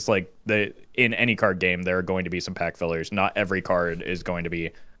 right? Because like in any card game there are going to be some pack fillers. Not every card is going to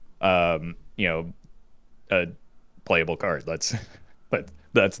be a playable card. That's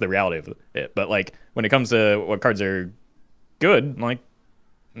the reality of it. But like when it comes to what cards are good, like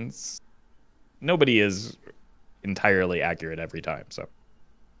nobody is entirely accurate every time. So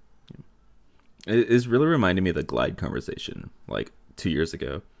it is really reminding me of the Glide conversation like 2 years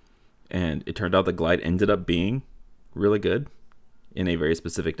ago, and it turned out the Glide ended up being really good in a very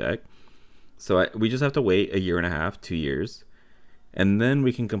specific deck. So we just have to wait 1.5 years, 2 years, and then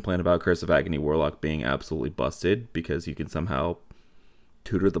we can complain about Curse of Agony Warlock being absolutely busted because you can somehow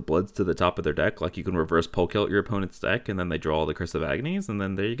tutor the Bloods to the top of their deck. Like you can reverse poke out your opponent's deck, and then they draw all the Curse of Agonies, and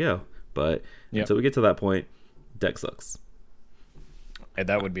then there you go. But until we get to that point, deck sucks. And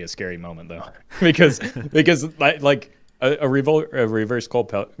that would be a scary moment though, because like a reverse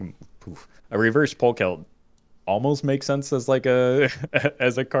Polkelt almost makes sense as like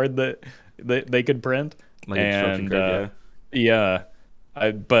as a card that they could print, like a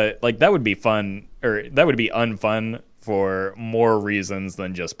card, but like that would be fun, or that would be unfun for more reasons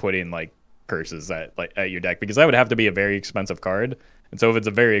than just putting like curses at your deck, because that would have to be a very expensive card, and so if it's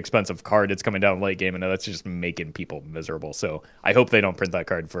a very expensive card, it's coming down late game, and that's just making people miserable. So I hope they don't print that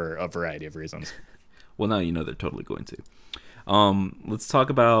card for a variety of reasons. Well, now you know they're totally going to. Let's talk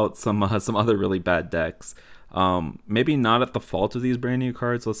about some other really bad decks. Maybe not at the fault of these brand new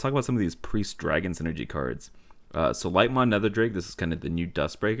cards. Let's talk about some of these Priest Dragon Synergy cards. So Lightmon Netherdrake, this is kind of the new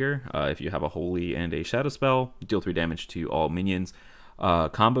Dustbreaker. If you have a Holy and a Shadow spell, deal 3 damage to all minions.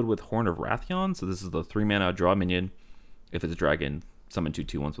 Comboed with Horn of Wrathion, so this is the 3-mana draw minion. If it's a dragon, summon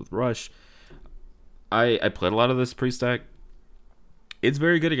 2/2/1s with Rush. I played a lot of this Priest deck. It's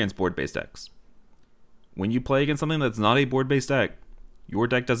very good against board-based decks. When you play against something that's not a board-based deck, your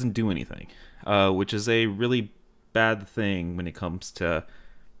deck doesn't do anything, which is a really bad thing when it comes to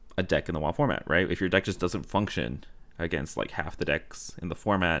a deck in the WoW format, right? If your deck just doesn't function against like half the decks in the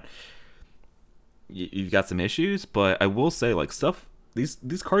format, you've got some issues. But I will say, like,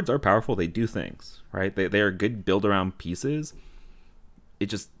 these cards are powerful. They do things, right? They are good build around pieces. it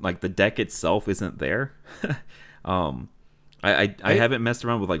just like the deck itself isn't there. I haven't messed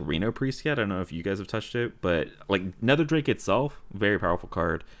around with like Reno Priest yet. I don't know if you guys have touched it, but like Nether Drake itself, very powerful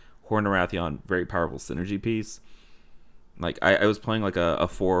card. Horn of Rathion, very powerful synergy piece. Like I was playing like a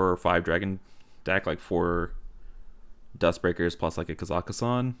 4 or 5 dragon deck, like 4 Dustbreakers plus like a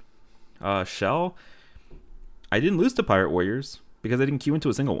Kazakusan shell. I didn't lose to Pirate Warriors because I didn't queue into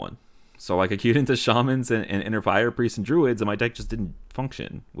a single one. So like I queued into Shamans and Inner Fire Priests and Druids, and my deck just didn't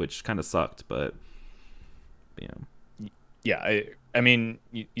function, which kind of sucked. But you know. Yeah, I mean,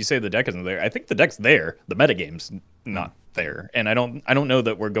 you say the deck isn't there. I think the deck's there. The metagame's not there, and I don't know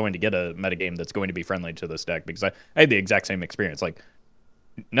that we're going to get a metagame that's going to be friendly to this deck, because I had the exact same experience. Like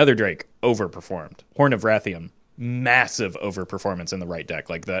Nether Drake overperformed. Horn of Rathium, massive overperformance in the right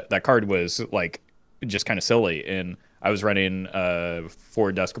deck. Like that card was like just kind of silly. And I was running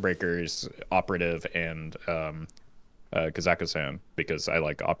 4 Duskbreakers, Operative, and Kazakusan, because I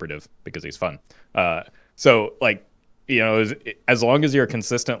like Operative because he's fun. So like, you know, as long as you're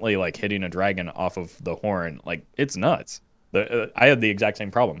consistently like hitting a dragon off of the horn, like it's nuts. I had the exact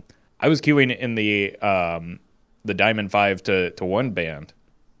same problem. I was queuing in the Diamond 5 to 1 band,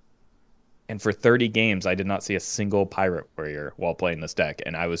 and for 30 games I did not see a single Pirate Warrior while playing this deck,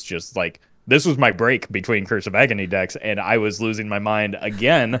 and I was just like, this was my break between Curse of Agony decks, and I was losing my mind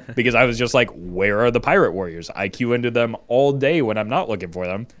again because I was just like, where are the Pirate Warriors? I queue into them all day when I'm not looking for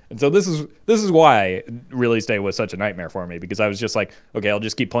them. And so this is why Release Day was such a nightmare for me, because I was just like, okay, I'll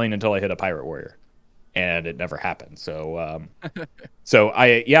just keep playing until I hit a Pirate Warrior. And it never happened. So so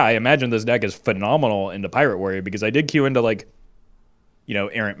I imagine this deck is phenomenal into Pirate Warrior, because I did queue into like, you know,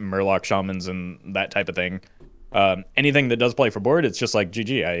 Errant Murloc Shamans and that type of thing. Anything that does play for board, it's just like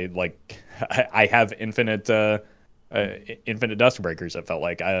GG. I have infinite Dustbreakers. It felt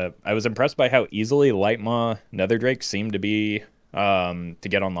like I was impressed by how easily Lightmaw Nether Drake seemed to be to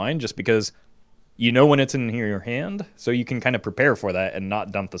get online, just because you know when it's in your hand, so you can kind of prepare for that and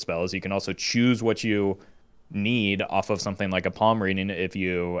not dump the spells. You can also choose what you need off of something like a palm reading. If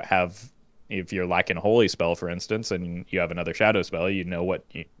you're lacking a holy spell, for instance, and you have another shadow spell, you know what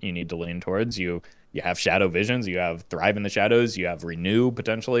you need to lean towards. You have shadow visions, you have thrive in the shadows, you have renew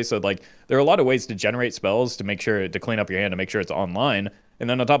potentially. So like there are a lot of ways to generate spells to make sure to clean up your hand, to make sure it's online. And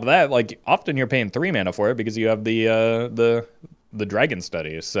then on top of that, like often you're paying 3 mana for it because you have the dragon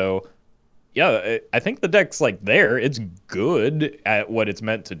studies. So yeah, I think the deck's like there. It's good at what it's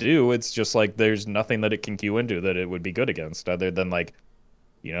meant to do. It's just like there's nothing that it can queue into that it would be good against, other than like,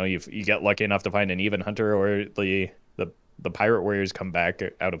 you know, you get lucky enough to find an even hunter, or the Pirate Warriors come back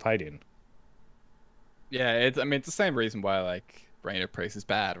out of hiding. Yeah, it's the same reason why like Reno Priest is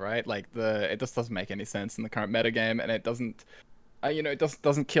bad, right? Like it just doesn't make any sense in the current metagame, and it doesn't it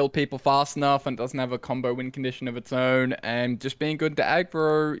doesn't kill people fast enough, and it doesn't have a combo win condition of its own, and just being good to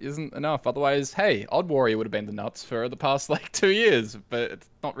aggro isn't enough. Otherwise, hey, Odd Warrior would have been the nuts for the past like 2 years, but it's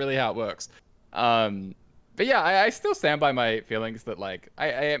not really how it works. But yeah, I still stand by my feelings that like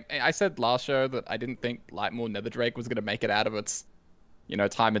I said last show that I didn't think Lightmaw Nether Drake was gonna make it out of its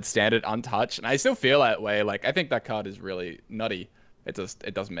time and standard untouched, and I still feel that way. Like I think that card is really nutty. It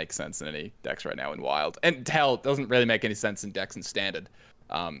doesn't make sense in any decks right now in Wild, and hell, it doesn't really make any sense in decks in Standard,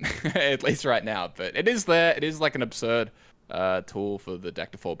 at least right now. But it is there. It is like an absurd tool for the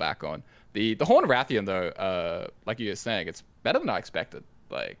deck to fall back on. The Horn of Rathian though, like you were saying, it's better than I expected.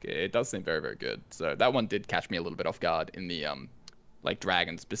 Like it does seem very, very good. So that one did catch me a little bit off guard in the like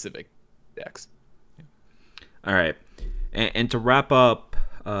dragon specific decks. All right, and to wrap up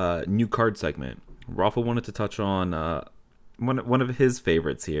new card segment, Roffle wanted to touch on one of his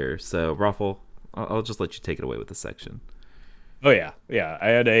favorites here. So Roffle, I'll just let you take it away with this section. Oh yeah. I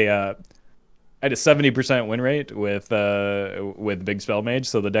had a 70% win rate with Big Spell Mage,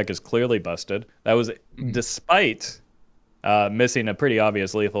 so the deck is clearly busted. That was despite missing a pretty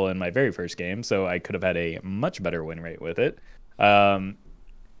obvious lethal in my very first game, so I could have had a much better win rate with it.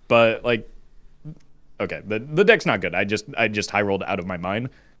 But like, okay, the deck's not good. I just high rolled out of my mind.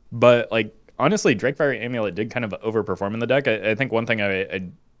 But like, honestly, Drakefire Amulet did kind of overperform in the deck. I think one thing I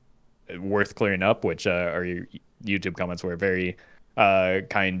worth clearing up, which our YouTube comments were very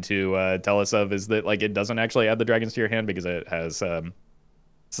kind to tell us of, is that like it doesn't actually add the dragons to your hand, because it has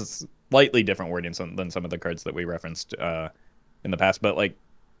slightly different wording than some of the cards that we referenced in the past. But like,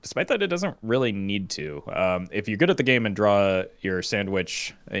 despite that, it doesn't really need to. If you're good at the game and draw your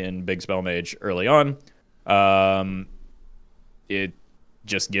sandwich in Big Spell Mage early on, it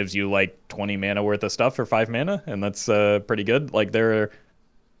just gives you like 20 mana worth of stuff for 5 mana, and that's pretty good. Like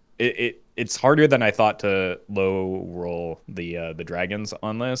it's harder than I thought to low roll the dragons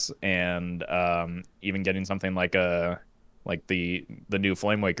on this, and even getting something like a like the new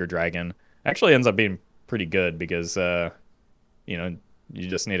Flamewaker dragon, actually ends up being pretty good because you know, you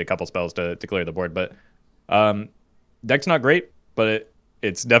just need a couple spells to clear the board. But deck's not great, but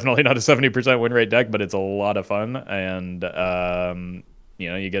it's definitely not a 70% win rate deck, but it's a lot of fun, and you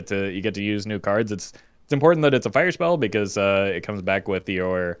know, you get to use new cards. It's important that it's a fire spell because it comes back with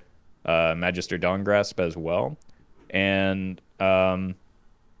your Magister Dawngrasp as well. And I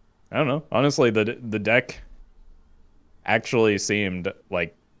don't know. Honestly, the deck actually seemed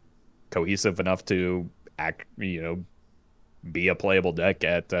like cohesive enough to be a playable deck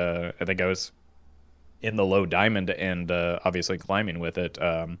at I think I was in the low diamond and obviously climbing with it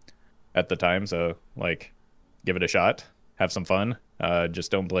at the time. So like, give it a shot, have some fun. Just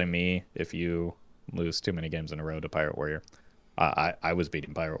don't blame me if you lose too many games in a row to Pirate Warrior. I was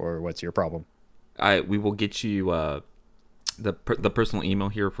beating Pirate Warrior. What's your problem? We will get you the personal email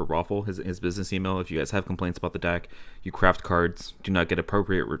here for Roffle, his business email. If you guys have complaints about the deck, you craft cards, do not get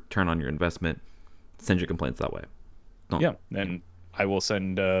appropriate return on your investment, send your complaints that way. Yeah, and I will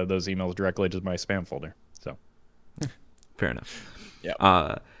send those emails directly to my spam folder. So fair enough.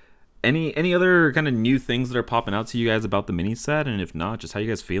 Yeah. Any other kind of new things that are popping out to you guys about the mini set, and if not, just how you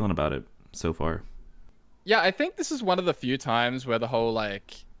guys feeling about it so far? Yeah, I think this is one of the few times where the whole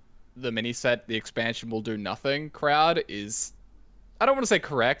like the mini set, the expansion will do nothing crowd is, I don't want to say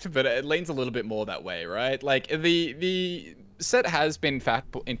correct, but it leans a little bit more that way, right? Like the set has been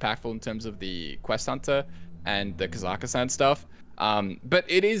impactful in terms of the Quest Hunter and the Kazakhstan stuff, but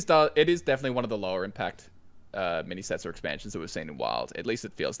it is definitely one of the lower impact mini sets or expansions that we've seen in Wild. At least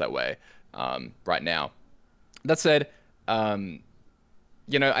it feels that way right now. That said,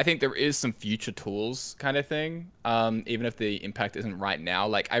 you know, I think there is some future tools kind of thing, even if the impact isn't right now.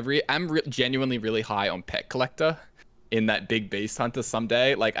 Like I'm genuinely really high on Pet Collector in that big beast hunter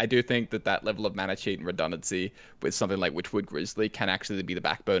someday. Like I do think that level of mana cheat and redundancy with something like Witchwood Grizzly can actually be the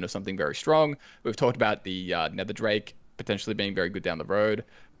backbone of something very strong. We've talked about the Nether Drake potentially being very good down the road.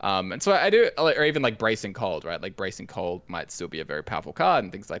 And so I do, or even like Bracing Cold, right? Like Bracing Cold might still be a very powerful card,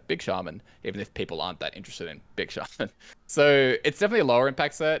 and things like Big Shaman, even if people aren't that interested in Big Shaman. So it's definitely a lower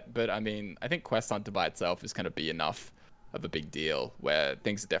impact set, but I mean, I think Quest Hunter by itself is going to be enough of a big deal where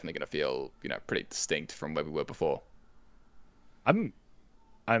things are definitely going to feel, you know, pretty distinct from where we were before. I'm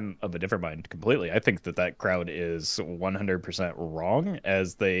of a different mind completely. I think that crowd is 100% wrong,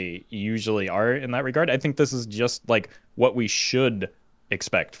 as they usually are in that regard. I think this is just like what we should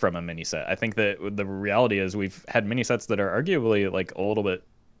expect from a mini set. I think that the reality is we've had mini sets that are arguably like a little bit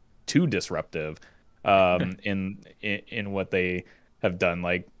too disruptive in what they have done.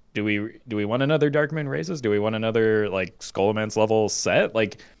 Like, do we want another Darkmoon Raises? Do we want another like Skullman's level set?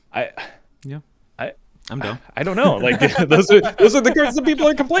 Like, I'm down. I don't know. Like those are the cards that people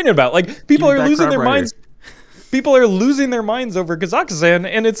are complaining about. Like people are losing their minds. People are losing their minds over Kazakhstan,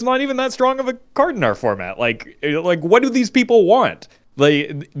 and it's not even that strong of a card in our format. Like what do these people want?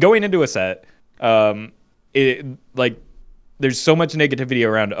 Like going into a set, like there's so much negativity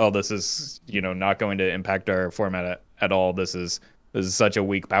around. Oh, this is, you know, not going to impact our format at all. This is such a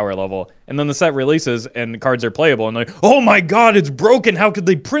weak power level. And then the set releases and cards are playable, and like, oh my god, it's broken. How could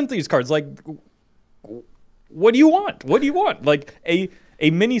they print these cards? Like, what do you want? What do you want? Like a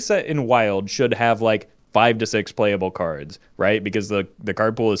mini set in Wild should have like 5 to 6 playable cards, right? Because the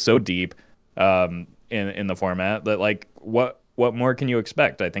card pool is so deep in the format that like what more can you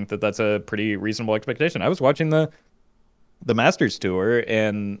expect? I think that's a pretty reasonable expectation. I was watching the Masters Tour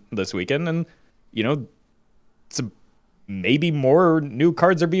and this weekend, and you know, maybe more new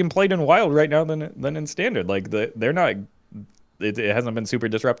cards are being played in Wild right now than in Standard. Like they're not. It hasn't been super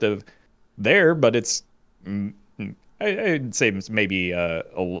disruptive there, but it's. I'd say maybe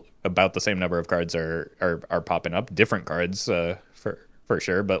about the same number of cards are popping up. Different cards for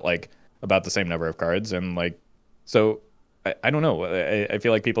sure, but like about the same number of cards. And like, so I don't know. I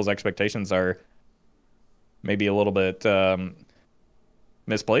feel like people's expectations are maybe a little bit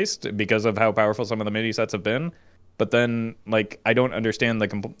misplaced because of how powerful some of the mini sets have been. But then like I don't understand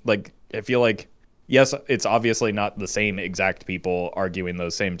like I feel like, yes, it's obviously not the same exact people arguing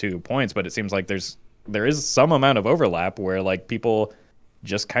those same 2 points, but it seems like there is some amount of overlap where like people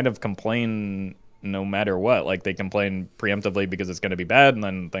just kind of complain no matter what. Like they complain preemptively because it's going to be bad, and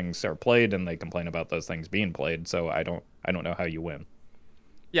then things are played and they complain about those things being played. So I don't know how you win.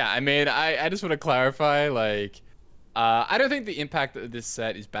 Yeah, I mean, I just want to clarify, like, I don't think the impact of this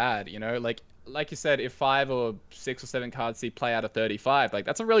set is bad, you know? Like you said, if 5 or 6 or 7 cards see play out of 35, like,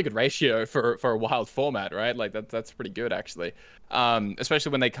 that's a really good ratio for a Wild format, right? Like, that's pretty good, actually.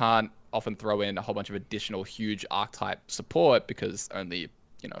 Especially when they can't often throw in a whole bunch of additional huge archetype support because only,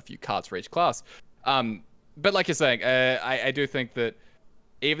 you know, a few cards for each class. but like you're saying, I do think that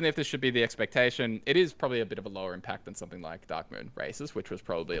even if this should be the expectation, it is probably a bit of a lower impact than something like Dark Moon Races, which was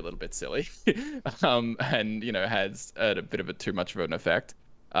probably a little bit silly, and has a bit of a too much of an effect.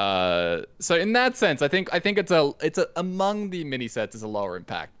 So in that sense, I think it's a among the mini sets is a lower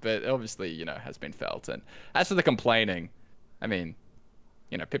impact, but obviously has been felt. And as for the complaining, I mean,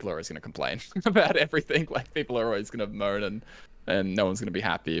 people are always going to complain about everything. Like people are always going to moan and no one's going to be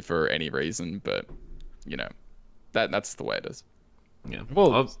happy for any reason. But that's the way it is. Yeah.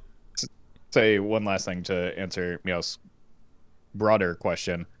 Well, I'll say one last thing to answer Meow's broader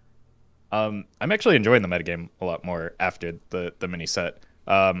question. I'm actually enjoying the metagame a lot more after the mini set.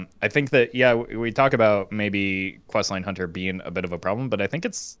 I think that, we talk about maybe Questline Hunter being a bit of a problem, but I think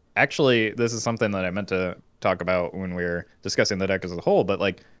it's actually, this is something that I meant to talk about when we were discussing the deck as a whole, but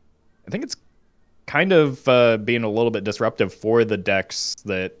like, I think it's kind of being a little bit disruptive for the decks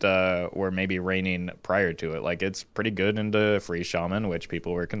that were maybe reigning prior to it. Like, it's pretty good into Free Shaman, which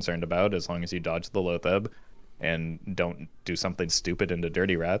people were concerned about, as long as you dodge the Loatheb and don't do something stupid into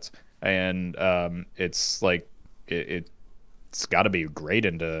Dirty Rats. And it's like, it's got to be great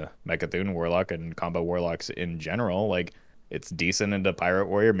into Mechathune Warlock and combo Warlocks in general. Like, it's decent into Pirate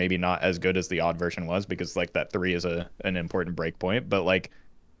Warrior, maybe not as good as the odd version was, because like that 3 is an important breakpoint, but like,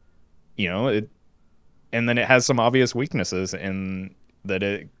 and then it has some obvious weaknesses in that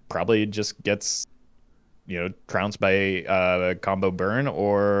it probably just gets, trounced by combo burn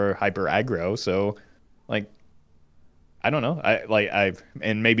or hyper aggro. So like, I don't know.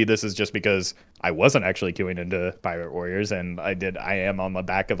 And maybe this is just because I wasn't actually queuing into Pirate Warriors, and I am on the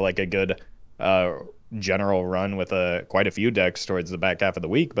back of like a good general run with quite a few decks towards the back half of the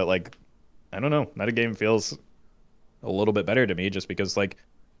week. But like, I don't know. Metagame feels a little bit better to me, just because like,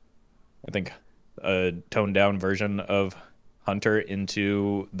 I think a toned down version of Hunter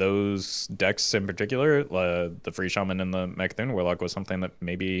into those decks in particular, the Free Shaman and the Mechathune Warlock, was something that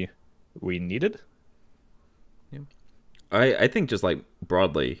maybe we needed. Yeah. I think just like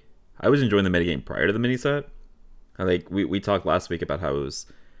broadly, I was enjoying the metagame prior to the mini set. I think we talked last week about how it was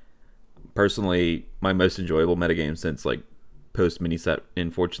personally my most enjoyable metagame since like post mini set in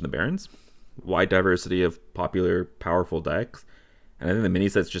Fortune the Barons. Wide diversity of popular, powerful decks. And I think the mini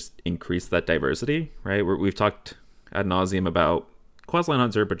sets just increased that diversity, right? We've talked ad nauseum about Questline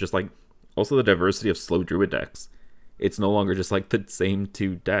Hunter, but just like also the diversity of slow Druid decks. It's no longer just like the same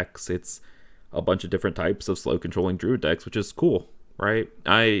 2 decks. It's a bunch of different types of slow controlling Druid decks, which is cool, right?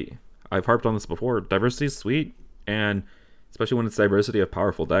 I've harped on this before. Diversity is sweet, and especially when it's diversity of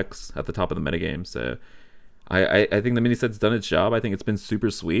powerful decks at the top of the metagame. So I think the mini set's done its job. I think it's been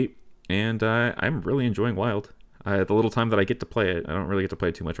super sweet, and I'm really enjoying Wild. The little time that I get to play it, I don't really get to play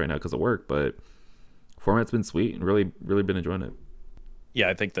it too much right now because of work, but format's been sweet and really been enjoying it. Yeah,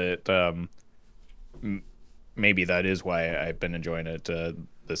 I think that maybe that is why I've been enjoying it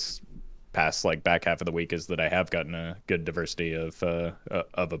this past like back half of the week, is that I have gotten a good diversity of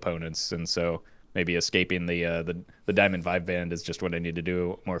opponents, and so maybe escaping the Diamond Vibe Band is just what I need to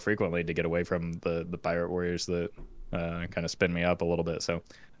do more frequently to get away from the Pirate Warriors that kind of spin me up a little bit. So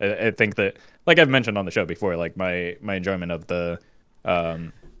I think that, like I've mentioned on the show before, like my enjoyment of the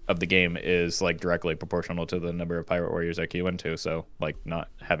game is like directly proportional to the number of Pirate Warriors I queue into. So like not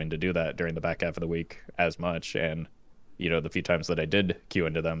having to do that during the back half of the week as much, and the few times that I did queue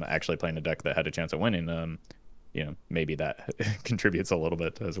into them, actually playing a deck that had a chance of winning, maybe that contributes a little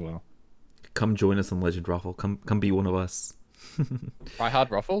bit as well. Come join us in Legend Roffle. Come be one of us. Try hard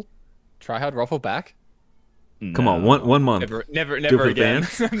Roffle? Try hard Roffle back? Come on, one month. Never again.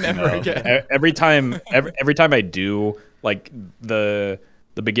 Never again. Every time I do, like the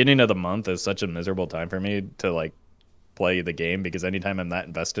beginning of the month is such a miserable time for me to like play the game, because anytime I'm that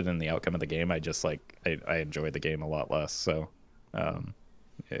invested in the outcome of the game, I just like I enjoy the game a lot less. So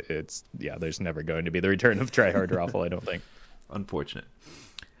there's never going to be the return of Try Hard Roffle, I don't think. Unfortunate.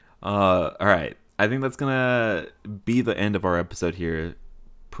 All right, I think that's gonna be the end of our episode here.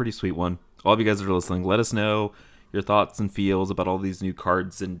 Pretty sweet one. All of you guys that are listening, let us know your thoughts and feels about all these new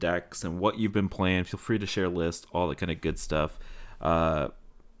cards and decks and what you've been playing. Feel free to share a list, all that kind of good stuff.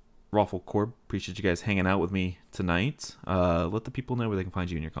 Roffle, Corb, appreciate you guys hanging out with me tonight. Let the people know where they can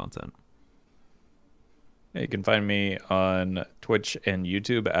find you and your content. You can find me on Twitch and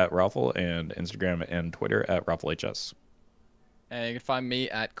YouTube at Roffle, and Instagram and Twitter at RoffleHS. And you can find me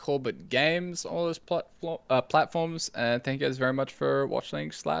at Corbettgames, all those platforms. And thank you guys very much for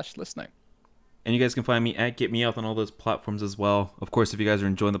watching/listening. And you guys can find me at Get Me Out on all those platforms as well. Of course, if you guys are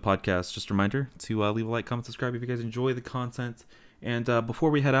enjoying the podcast, just a reminder to leave a like, comment, subscribe if you guys enjoy the content. And before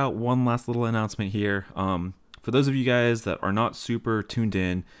we head out, one last little announcement here. For those of you guys that are not super tuned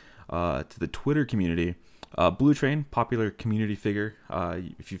in to the Twitter community, Blue Train, popular community figure.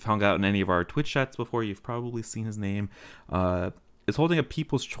 If you've hung out in any of our Twitch chats before, you've probably seen his name. Is holding a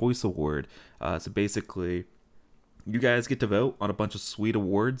People's Choice Award. So basically, you guys get to vote on a bunch of sweet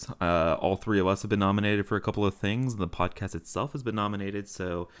awards. All three of us have been nominated for a couple of things. The podcast itself has been nominated,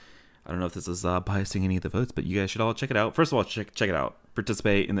 so I don't know if this is biasing any of the votes, but you guys should all check it out. First of all, check it out.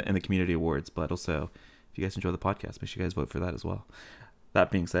 Participate in the community awards, but also, if you guys enjoy the podcast, make sure you guys vote for that as well.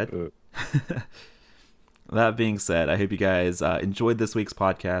 That being said, I hope you guys enjoyed this week's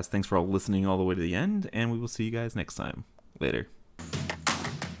podcast. Thanks for all listening all the way to the end, and we will see you guys next time. Later.